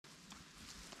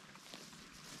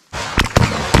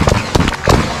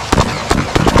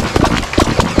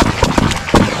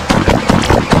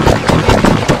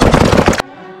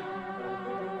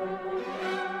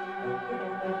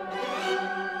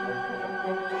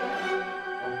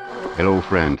Hello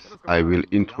friends, I will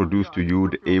introduce to you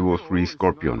the Evo 3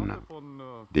 Scorpion.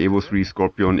 The Evo 3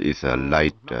 Scorpion is a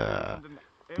light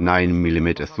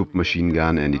 9mm submachine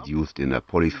gun and it's used in the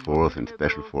police force and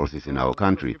special forces in our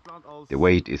country. The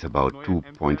weight is about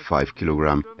 2.5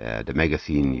 kilogram. The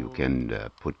magazine, you can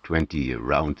put 20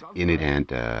 rounds in it, and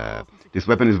this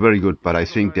weapon is very good, but I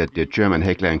think that the German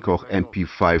Heckler & Koch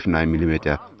MP5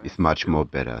 9mm is much more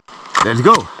better. Let's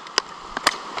go!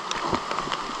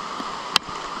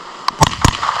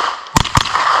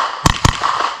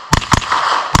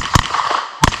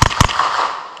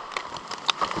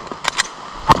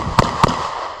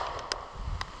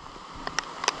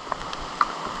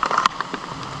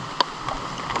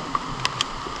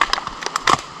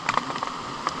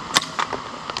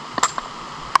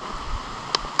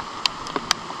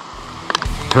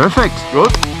 Perfect.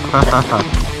 Good.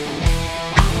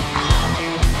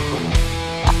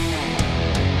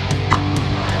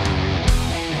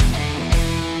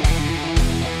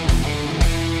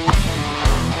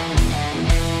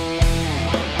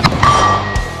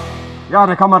 Ja,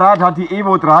 der Kamerad hat die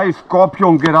Evo 3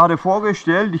 Scorpion gerade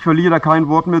vorgestellt. Ich verliere da kein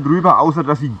Wort mehr drüber, außer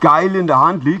dass sie geil in der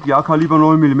Hand liegt. Ja, Kaliber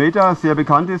 9mm, sehr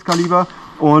bekanntes Kaliber.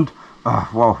 Und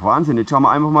wow, Wahnsinn. Jetzt schauen wir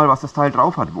einfach mal, was das Teil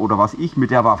drauf hat oder was ich mit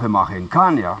der Waffe machen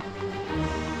kann, ja.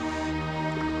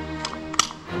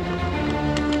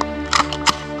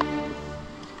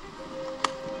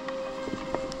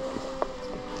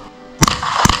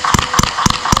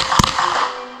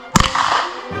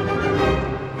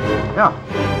 Ja,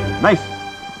 nice.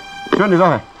 Schöne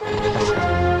Sache.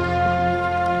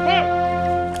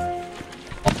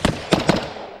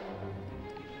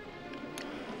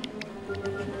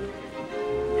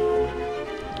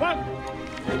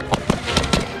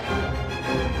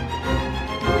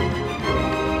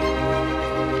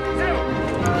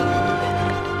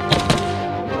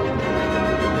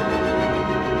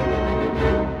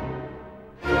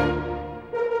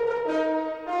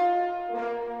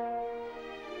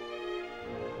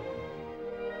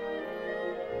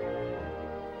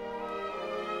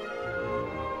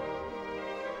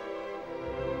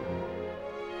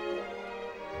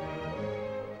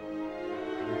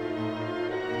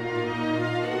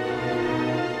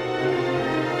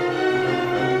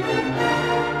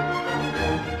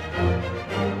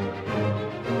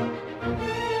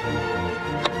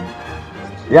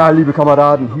 Ja, liebe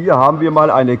Kameraden, hier haben wir mal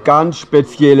eine ganz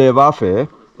spezielle Waffe.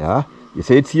 Ja, ihr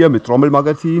seht es hier mit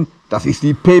Trommelmagazin. Das ist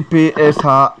die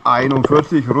PPSH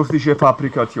 41, russische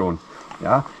Fabrikation.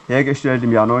 Ja, hergestellt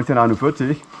im Jahr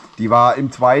 1941. Die war im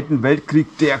Zweiten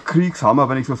Weltkrieg der Kriegshammer,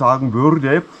 wenn ich so sagen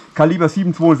würde. Kaliber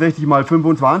 7,62 x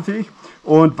 25.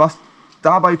 Und was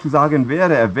dabei zu sagen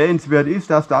wäre, erwähnenswert ist,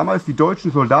 dass damals die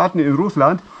deutschen Soldaten in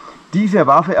Russland diese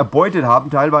Waffe erbeutet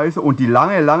haben teilweise und die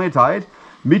lange Zeit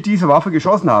mit dieser Waffe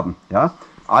geschossen haben, ja,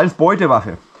 als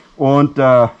Beutewaffe. Und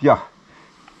ja,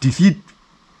 die sieht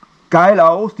geil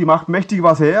aus, die macht mächtig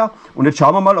was her. Und jetzt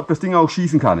schauen wir mal, ob das Ding auch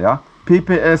schießen kann, ja.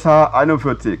 PPSH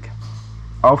 41.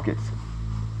 Auf geht's.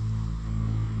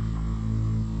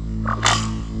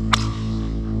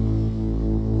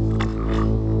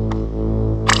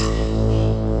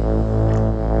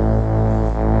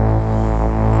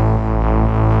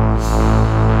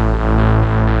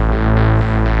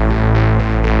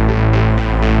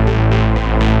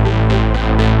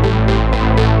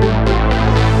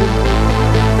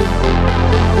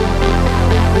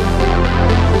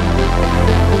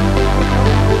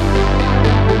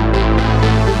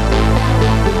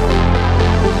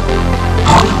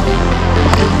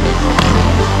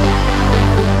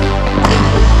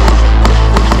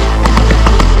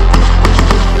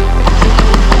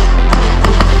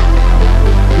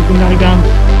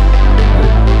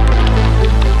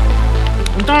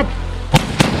 Und ab!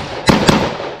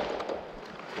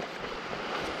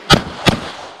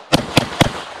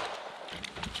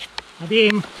 Hab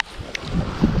ihm!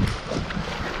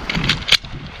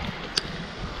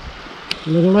 A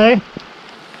little way.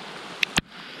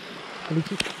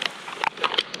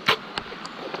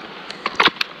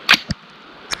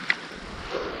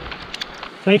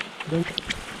 Safe. Don't.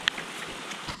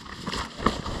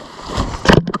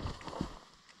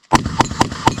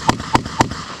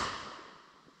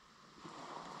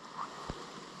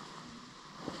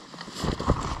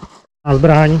 A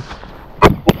zbraň.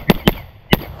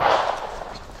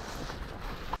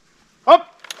 Hop!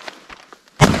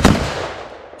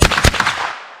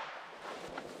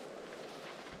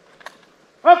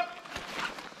 Hop!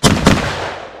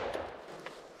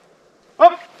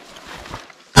 Hop!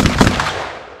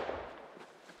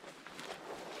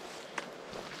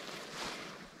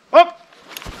 Hop!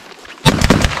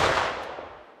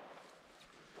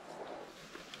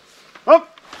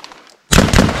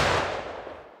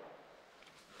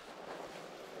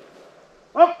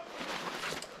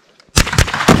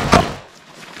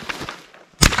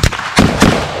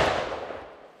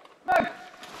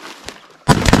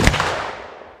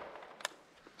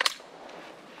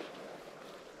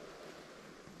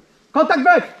 Contact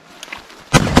red!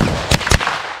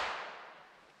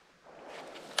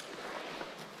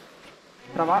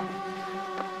 Brava.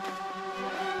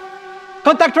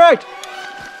 Contact right!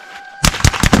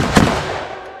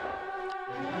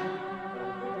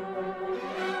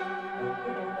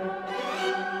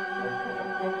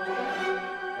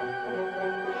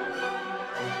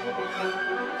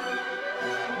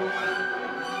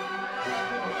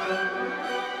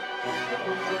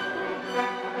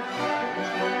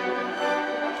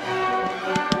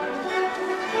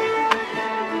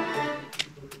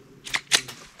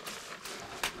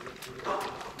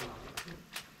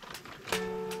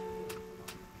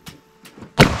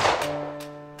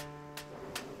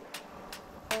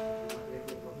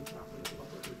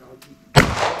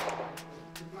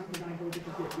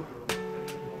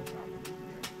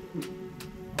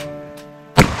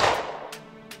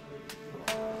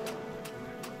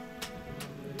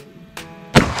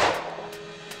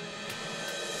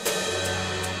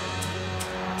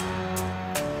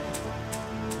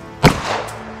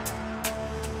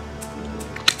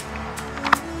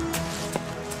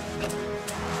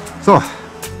 So.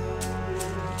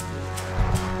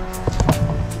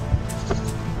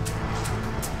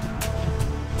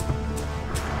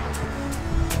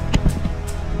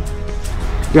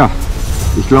 Ja,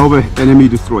 ich glaube, Enemy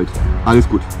destroyed. Alles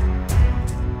gut.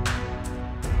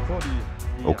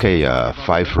 Okay,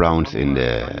 5 rounds in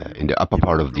the upper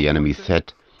part of the enemy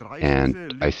set,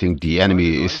 and I think the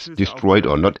enemy is destroyed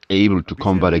or not able to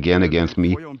combat again against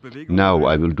me. Now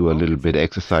I will do a little bit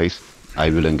exercise. I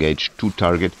will engage 2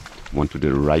 targets, one to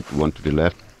the right, one to the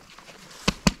left.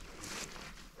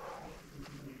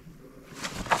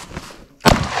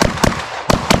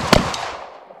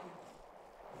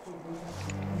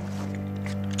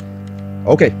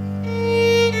 Okay.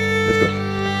 Let's go.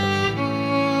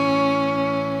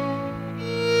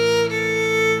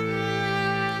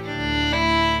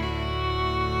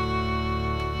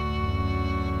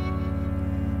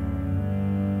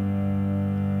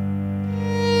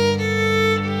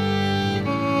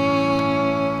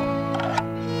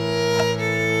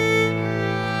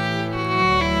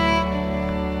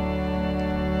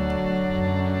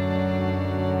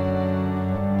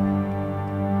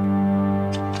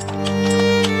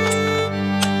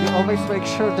 Always make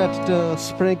sure that the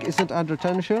spring isn't under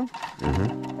tension.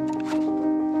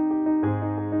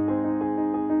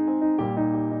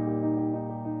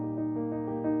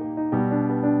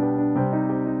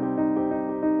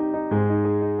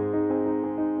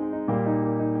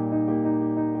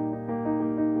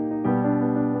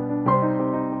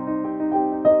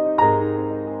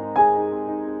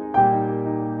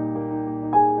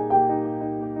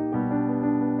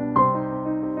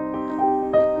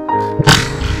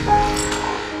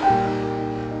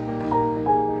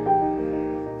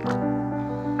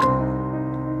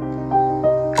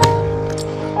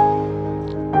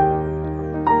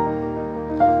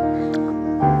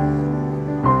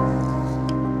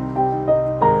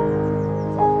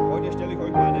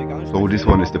 So this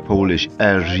one is the Polish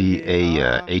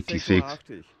RGA 86,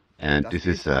 and this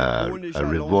is a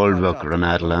revolver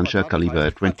granate launcher caliber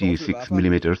 26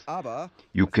 millimeters.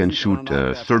 You can shoot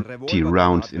 30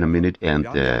 rounds in a minute, and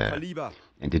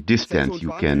the distance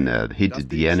you can hit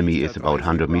the enemy is about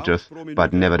 100 meters,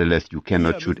 but nevertheless you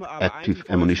cannot shoot active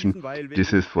ammunition.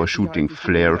 This is for shooting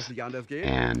flares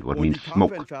and what means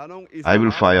smoke. I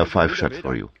will fire 5 shots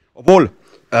for you. Obwohl,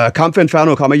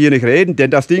 Kampfentfernung kann man hier nicht reden, denn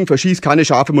das Ding verschießt keine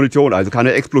scharfe Munition, also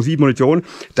keine Explosivmunition.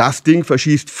 Das Ding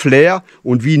verschießt Flare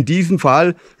und wie in diesem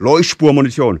Fall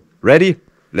Leuchtspurmunition. Ready?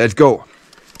 Let's go!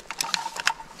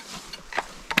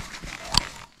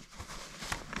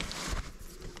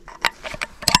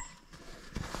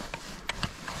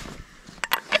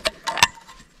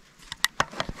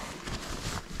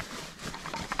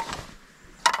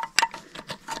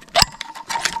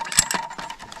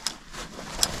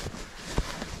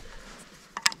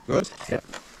 Good? Yeah.